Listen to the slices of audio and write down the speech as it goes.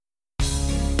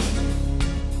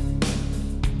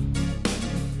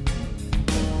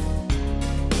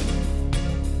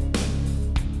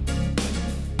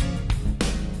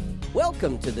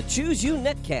Welcome to the Choose You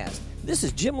Netcast. This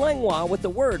is Jim Langlois with the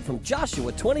word from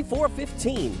Joshua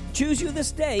 24:15. Choose you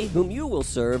this day whom you will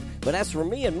serve, but as for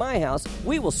me and my house,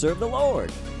 we will serve the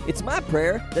Lord. It's my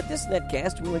prayer that this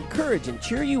netcast will encourage and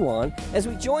cheer you on as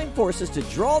we join forces to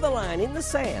draw the line in the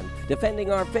sand,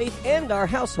 defending our faith and our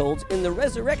households in the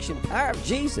resurrection power of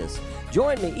Jesus.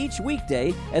 Join me each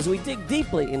weekday as we dig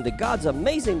deeply into God's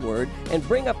amazing word and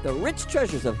bring up the rich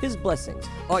treasures of His blessings.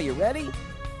 Are you ready?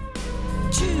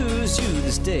 Choose you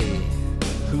this day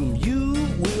whom you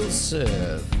will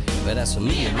serve. But as for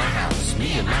me and my house,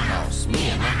 me and my house, me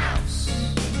and my house.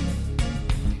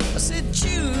 I said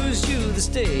choose you this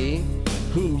day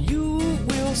whom you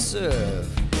will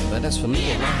serve. But as for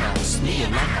me and my house, me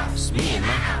and my house, me and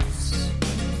my house.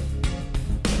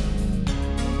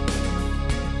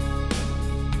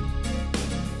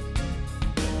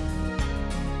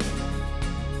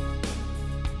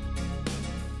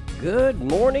 Good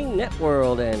morning,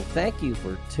 Networld, and thank you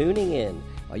for tuning in.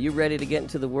 Are you ready to get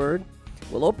into the Word?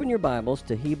 Well, open your Bibles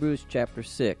to Hebrews chapter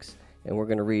 6, and we're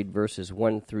going to read verses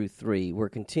 1 through 3. We're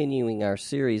continuing our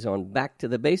series on Back to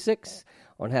the Basics,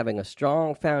 on having a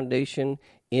strong foundation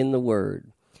in the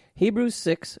Word. Hebrews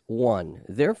 6:1.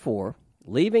 Therefore,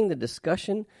 leaving the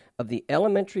discussion of the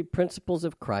elementary principles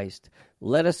of Christ,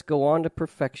 let us go on to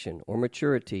perfection or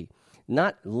maturity,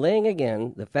 not laying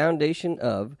again the foundation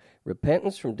of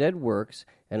repentance from dead works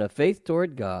and of faith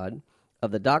toward God,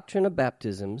 of the doctrine of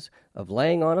baptisms, of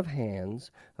laying on of hands,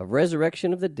 of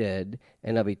resurrection of the dead,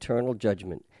 and of eternal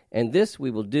judgment. And this we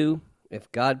will do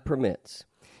if God permits.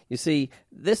 You see,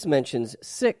 this mentions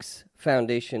 6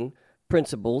 foundation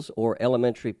principles or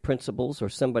elementary principles, or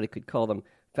somebody could call them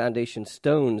foundation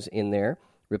stones in there.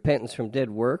 Repentance from dead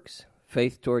works,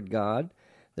 faith toward God,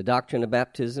 the doctrine of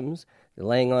baptisms, the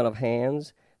laying on of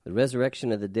hands, the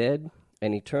resurrection of the dead,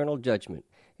 and eternal judgment.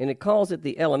 And it calls it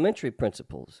the elementary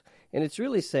principles. And it's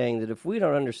really saying that if we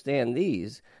don't understand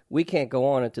these, we can't go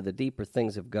on into the deeper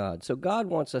things of God. So God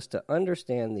wants us to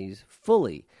understand these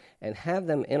fully and have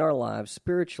them in our lives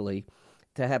spiritually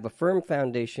to have a firm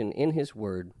foundation in His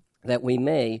Word that we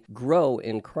may grow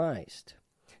in Christ.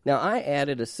 Now, I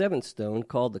added a 7th stone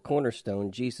called the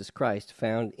cornerstone, Jesus Christ,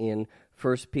 found in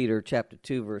 1 Peter chapter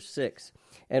 2, verse 6.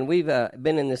 And we've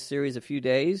been in this series a few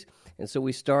days, and so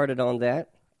we started on that,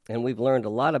 and we've learned a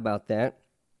lot about that.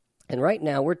 And right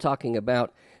now we're talking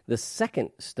about the 2nd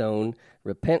stone,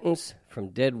 repentance from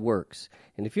dead works.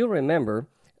 And if you'll remember,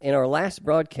 in our last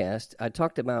broadcast, I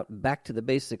talked about back to the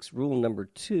basics rule number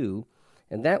 2,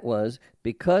 and that was,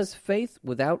 because faith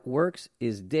without works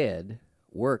is dead,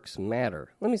 works matter.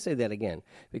 Let me say that again.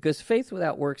 Because faith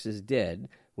without works is dead,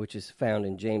 which is found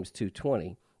in James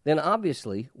 2:20, then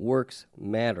obviously works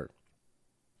matter.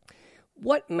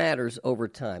 What matters over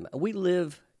time? We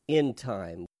live in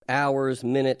time, hours,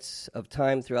 minutes of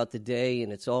time throughout the day,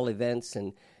 and it's all events,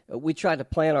 and we try to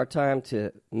plan our time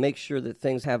to make sure that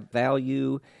things have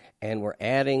value and we're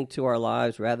adding to our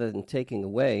lives rather than taking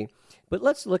away. But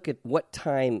let's look at what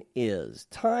time is.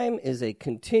 Time is a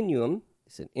continuum.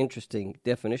 It's an interesting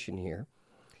definition here.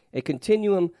 A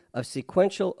continuum of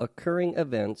sequential occurring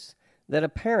events that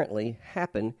apparently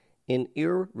happen in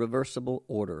irreversible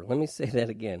order. Let me say that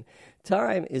again.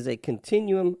 Time is a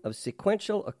continuum of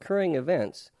sequential occurring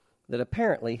events that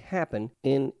apparently happen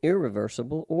in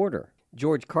irreversible order.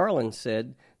 George Carlin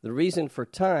said, "The reason for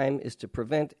time is to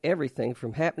prevent everything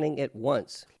from happening at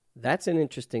once." That's an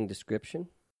interesting description.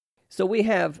 So we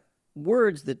have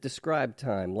words that describe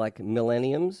time, like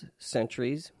millenniums,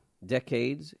 centuries,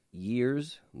 decades,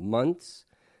 years, months,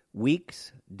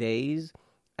 weeks, days,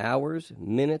 hours,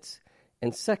 minutes,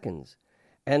 and seconds.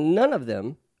 And none of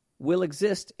them will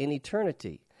exist in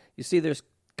eternity. You see, there's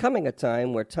coming a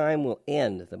time where time will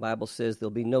end. The Bible says there'll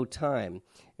be no time,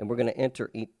 and we're going to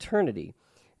enter eternity.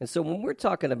 And so when we're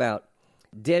talking about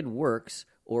dead works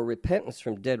or repentance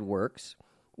from dead works,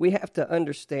 we have to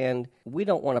understand we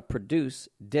don't want to produce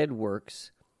dead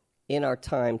works in our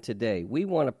time today. We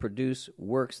want to produce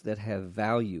works that have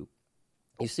value.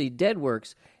 You see, dead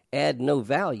works add no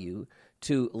value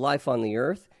to life on the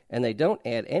earth, and they don't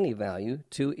add any value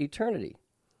to eternity.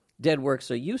 Dead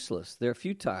works are useless. They're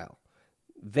futile.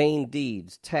 Vain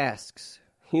deeds, tasks,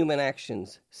 human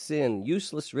actions, sin,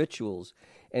 useless rituals,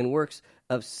 and works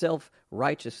of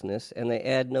self-righteousness, and they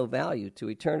add no value to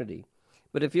eternity.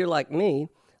 But if you're like me,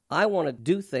 I want to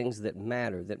do things that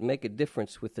matter, that make a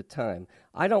difference with the time.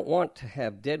 I don't want to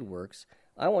have dead works.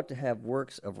 I want to have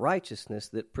works of righteousness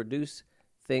that produce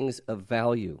things of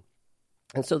value.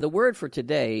 And so the word for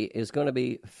today is going to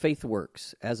be faith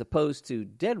works. As opposed to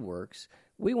dead works,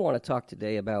 we want to talk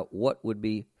today about what would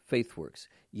be faith works.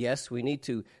 Yes, we need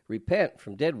to repent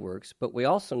from dead works, but we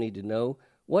also need to know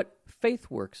what faith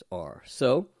works are.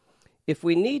 So, if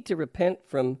we need to repent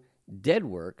from dead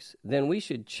works, then we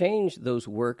should change those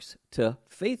works to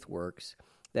faith works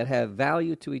that have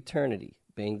value to eternity,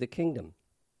 being the kingdom.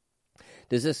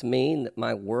 Does this mean that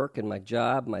my work and my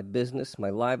job, my business, my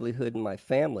livelihood, and my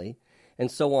family, and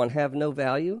so on have no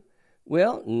value?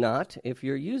 Well, not if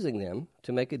you're using them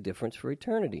to make a difference for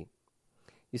eternity.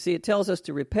 You see, it tells us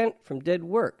to repent from dead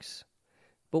works.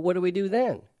 But what do we do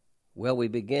then? Well, we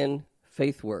begin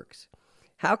faith works.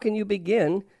 How can you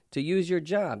begin to use your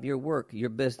job, your work, your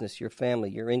business, your family,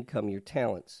 your income, your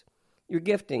talents, your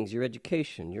giftings, your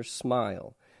education, your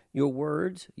smile, your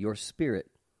words, your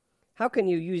spirit? How can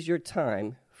you use your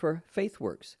time for faith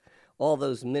works, all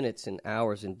those minutes and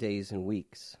hours and days and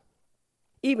weeks?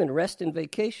 Even rest and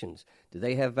vacations, do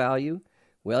they have value?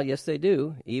 Well, yes, they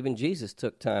do. Even Jesus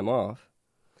took time off.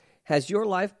 Has your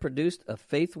life produced a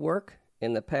faith work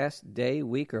in the past day,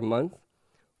 week, or month?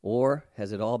 Or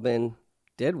has it all been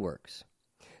dead works?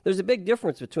 There's a big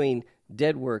difference between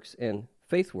dead works and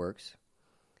faith works.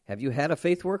 Have you had a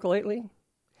faith work lately?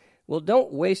 Well,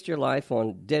 don't waste your life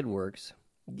on dead works.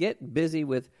 Get busy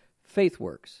with faith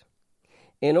works.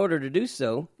 In order to do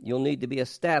so, you'll need to be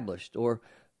established or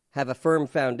have a firm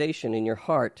foundation in your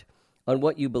heart on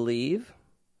what you believe,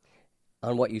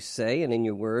 on what you say and in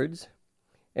your words,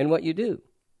 and what you do.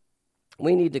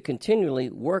 We need to continually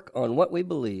work on what we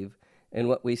believe and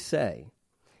what we say.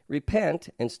 Repent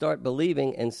and start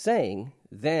believing and saying,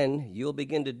 then you'll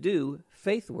begin to do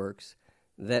faith works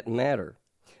that matter.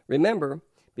 Remember,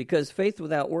 because faith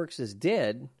without works is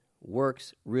dead,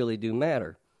 works really do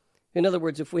matter. In other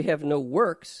words, if we have no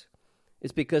works,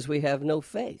 it's because we have no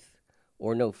faith.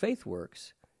 Or no faith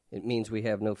works, it means we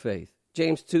have no faith.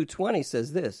 James 2:20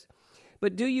 says this,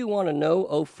 "But do you want to know,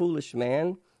 O foolish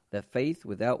man, that faith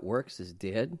without works is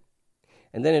dead?"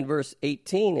 And then in verse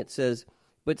 18 it says,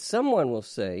 "But someone will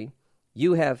say,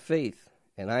 you have faith,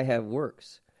 and I have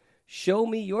works. Show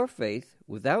me your faith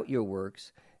without your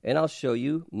works, and I'll show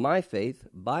you my faith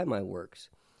by my works."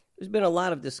 There's been a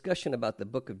lot of discussion about the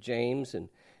book of James and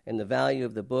the value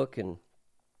of the book, and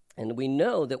we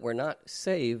know that we're not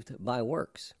saved by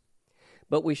works.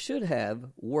 But we should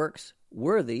have works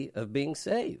worthy of being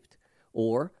saved,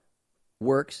 or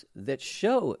works that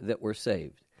show that we're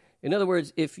saved. In other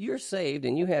words, if you're saved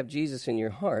and you have Jesus in your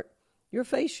heart, your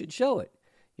faith should show it.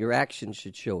 Your actions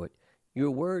should show it. Your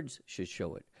words should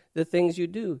show it. The things you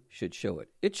do should show it.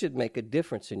 It should make a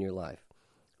difference in your life.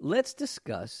 Let's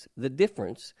discuss the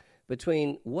difference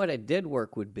between what a dead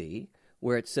work would be,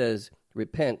 where it says,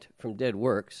 repent from dead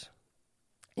works,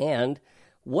 and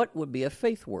what would be a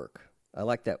faith work. I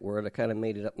like that word. I kind of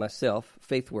made it up myself.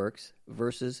 Faith works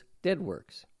versus dead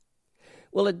works.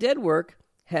 Well, a dead work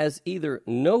has either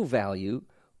no value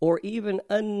or even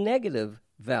a negative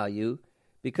value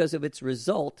because of its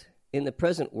result in the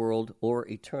present world or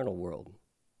eternal world.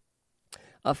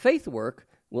 A faith work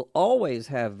will always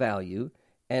have value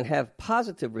and have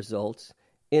positive results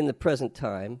in the present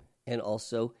time and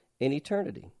also in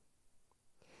eternity.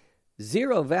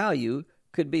 Zero value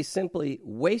could be simply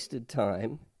wasted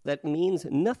time that means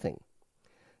nothing.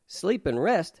 Sleep and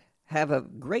rest have a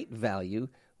great value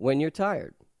when you're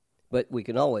tired, but we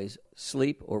can always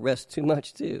sleep or rest too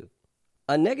much too.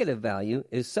 A negative value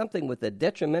is something with a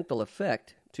detrimental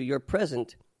effect to your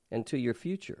present and to your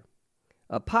future.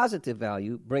 A positive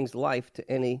value brings life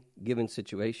to any given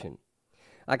situation.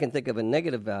 I can think of a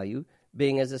negative value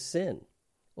being as a sin,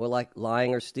 or like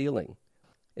lying or stealing.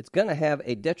 It's going to have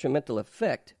a detrimental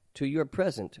effect to your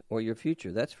present or your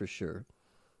future, that's for sure.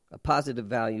 A positive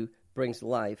value brings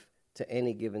life to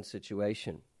any given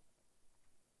situation.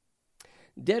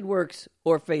 Dead works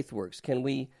or faith works, can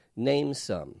we name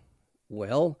some?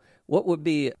 Well, what would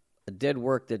be a dead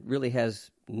work that really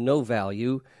has no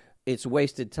value? It's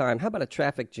wasted time. How about a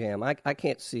traffic jam? I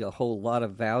can't see a whole lot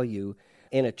of value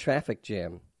in a traffic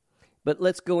jam. But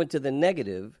let's go into the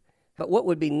negative. What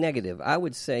would be negative? I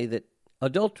would say that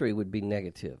adultery would be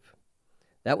negative.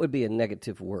 That would be a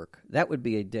negative work. That would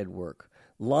be a dead work.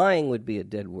 Lying would be a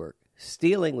dead work.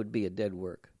 Stealing would be a dead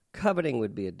work. Coveting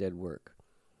would be a dead work.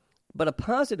 But a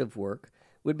positive work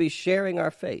would be sharing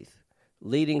our faith,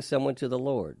 leading someone to the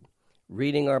Lord,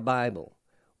 reading our Bible,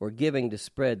 or giving to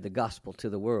spread the gospel to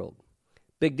the world.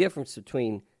 Big difference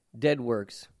between dead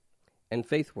works and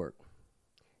faith work.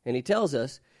 And he tells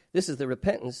us this is the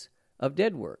repentance of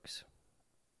dead works.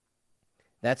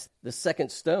 That's the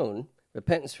second stone,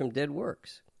 repentance from dead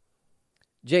works.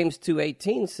 James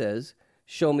 2:18 says,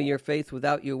 "Show me your faith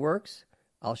without your works.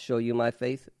 I'll show you my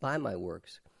faith by my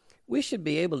works." We should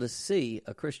be able to see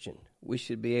a Christian. We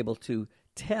should be able to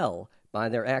tell by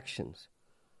their actions.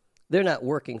 They're not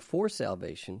working for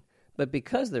salvation, But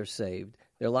because they're saved,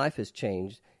 their life has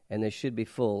changed, and they should be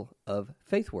full of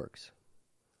faith works.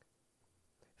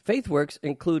 Faith works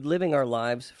include living our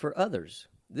lives for others.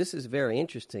 This is very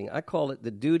interesting. I call it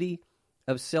the duty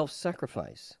of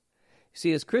self-sacrifice.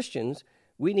 See, as Christians,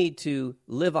 we need to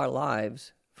live our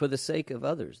lives for the sake of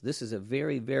others. This is a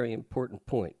very, very important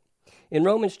point. In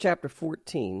Romans chapter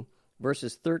 14,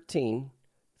 verses 13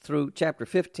 through chapter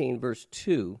 15, verse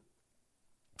 2,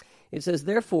 it says,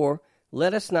 "Therefore,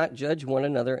 let us not judge one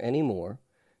another anymore,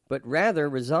 but rather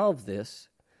resolve this,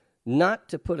 not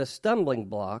to put a stumbling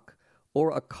block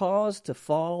or a cause to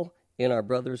fall in our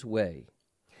brother's way.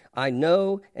 I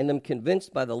know and am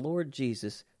convinced by the Lord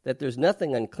Jesus that there's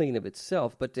nothing unclean of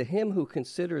itself, but to him who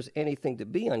considers anything to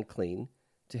be unclean,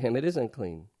 to him it is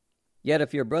unclean. Yet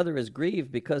if your brother is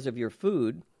grieved because of your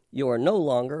food, you are no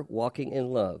longer walking in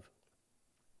love.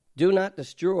 Do not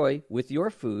destroy with your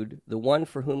food the one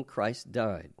for whom Christ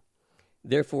died.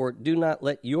 Therefore, do not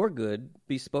let your good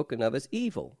be spoken of as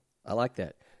evil." I like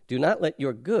that. "Do not let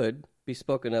your good be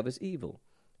spoken of as evil.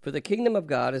 For the kingdom of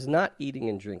God is not eating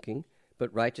and drinking,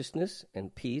 but righteousness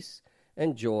and peace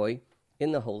and joy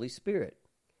in the Holy Spirit.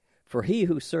 For he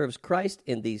who serves Christ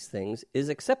in these things is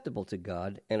acceptable to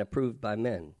God and approved by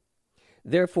men.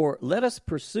 Therefore, let us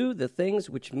pursue the things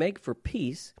which make for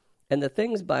peace and the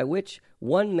things by which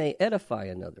one may edify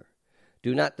another.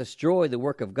 Do not destroy the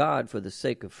work of God for the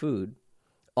sake of food.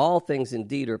 All things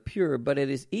indeed are pure, but it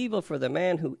is evil for the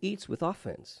man who eats with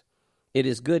offense. It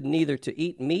is good neither to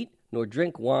eat meat, nor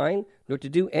drink wine, nor to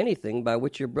do anything by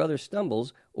which your brother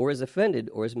stumbles, or is offended,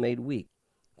 or is made weak.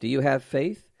 Do you have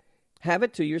faith? Have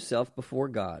it to yourself before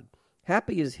God.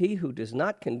 Happy is he who does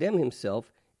not condemn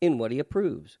himself in what he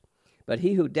approves. But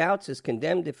he who doubts is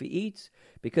condemned if he eats,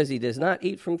 because he does not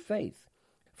eat from faith.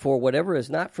 For whatever is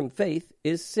not from faith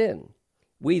is sin.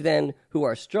 We then, who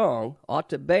are strong, ought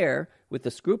to bear with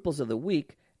the scruples of the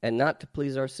weak, and not to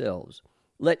please ourselves.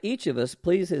 Let each of us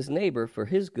please his neighbor for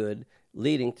his good,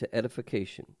 leading to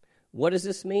edification." What does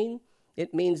this mean?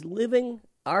 It means living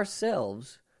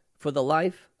ourselves for the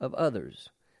life of others,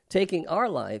 taking our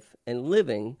life and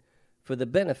living for the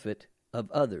benefit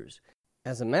of others.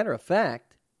 As a matter of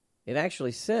fact, it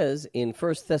actually says in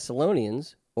 1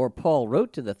 Thessalonians, or Paul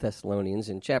wrote to the Thessalonians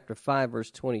in chapter 5,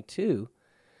 verse 22,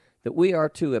 that we are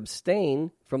to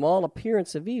abstain from all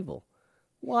appearance of evil.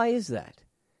 Why is that?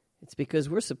 It's because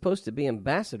we're supposed to be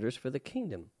ambassadors for the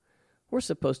kingdom. We're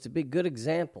supposed to be good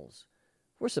examples.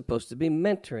 We're supposed to be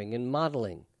mentoring and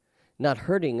modeling, not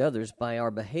hurting others by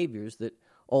our behaviors that,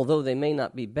 although they may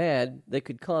not be bad, they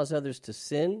could cause others to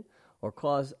sin or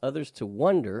cause others to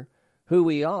wonder who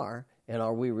we are and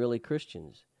are we really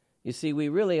Christians. You see, we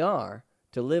really are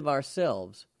to live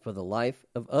ourselves for the life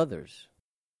of others.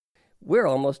 We're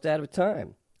almost out of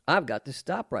time. I've got to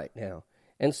stop right now.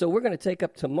 And so we're going to take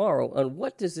up tomorrow on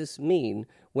what does this mean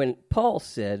when Paul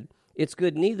said, "It's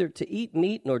good neither to eat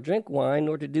meat nor drink wine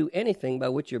nor to do anything by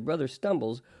which your brother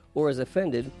stumbles or is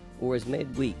offended or is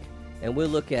made weak." And we'll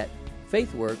look at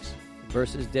faith works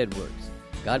versus dead works.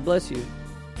 God bless you.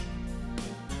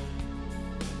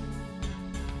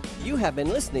 You have been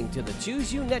listening to the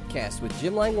Choose You Netcast with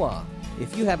Jim Langlois.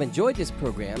 If you have enjoyed this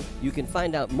program, you can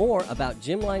find out more about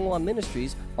Jim Langlois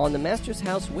Ministries on the Master's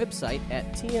House website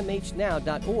at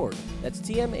tmhnow.org. That's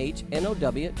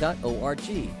tmhnow.org.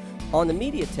 On the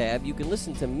Media tab, you can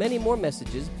listen to many more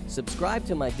messages, subscribe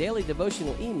to my daily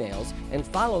devotional emails, and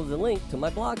follow the link to my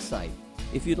blog site.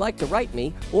 If you'd like to write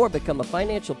me or become a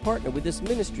financial partner with this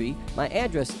ministry, my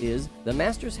address is The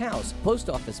Master's House, Post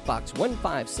Office Box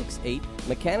 1568,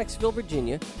 Mechanicsville,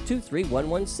 Virginia,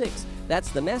 23116.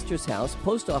 That's The Master's House,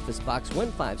 Post Office Box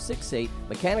 1568,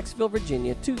 Mechanicsville,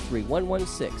 Virginia,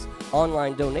 23116.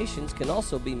 Online donations can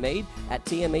also be made at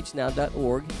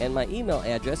tmhnow.org, and my email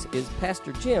address is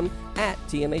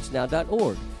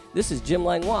pastorjim@tmhnow.org. This is Jim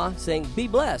Langlois saying, be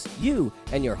blessed, you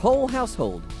and your whole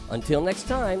household. Until next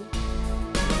time.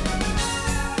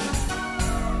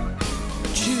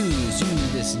 Choose you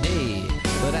this day,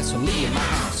 but that's for me and my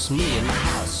house, me and my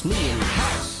house, me and my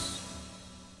house.